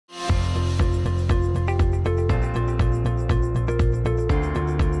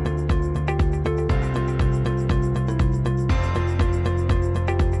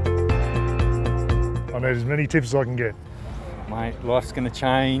as many tips as I can get. Mate, life's going to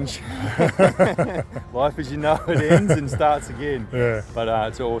change. Life as you know it ends and starts again. Yeah. But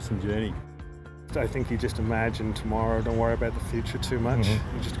it's an awesome journey. I think you just imagine tomorrow, don't worry about the future too much. You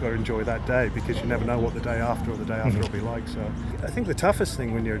just got to enjoy that day, because you never know what the day after or the day after will be like. So I think the toughest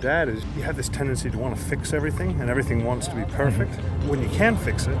thing when you're a dad is you have this tendency to want to fix everything, and everything wants to be perfect. When you can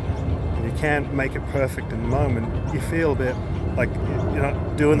fix it and you can't make it perfect in the moment, you feel a bit like you're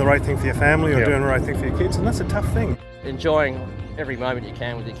not doing the right thing for your family or doing the right thing for your kids, and that's a tough thing. Enjoying every moment you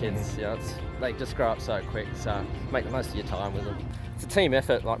can with your kids. You know, they just grow up so quick, so make the most of your time with them. It's a team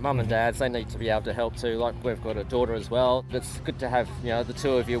effort. Like mum and dads, they need to be able to help too. Like we've got a daughter as well. It's good to have, you know, the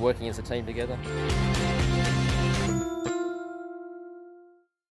two of you working as a team together.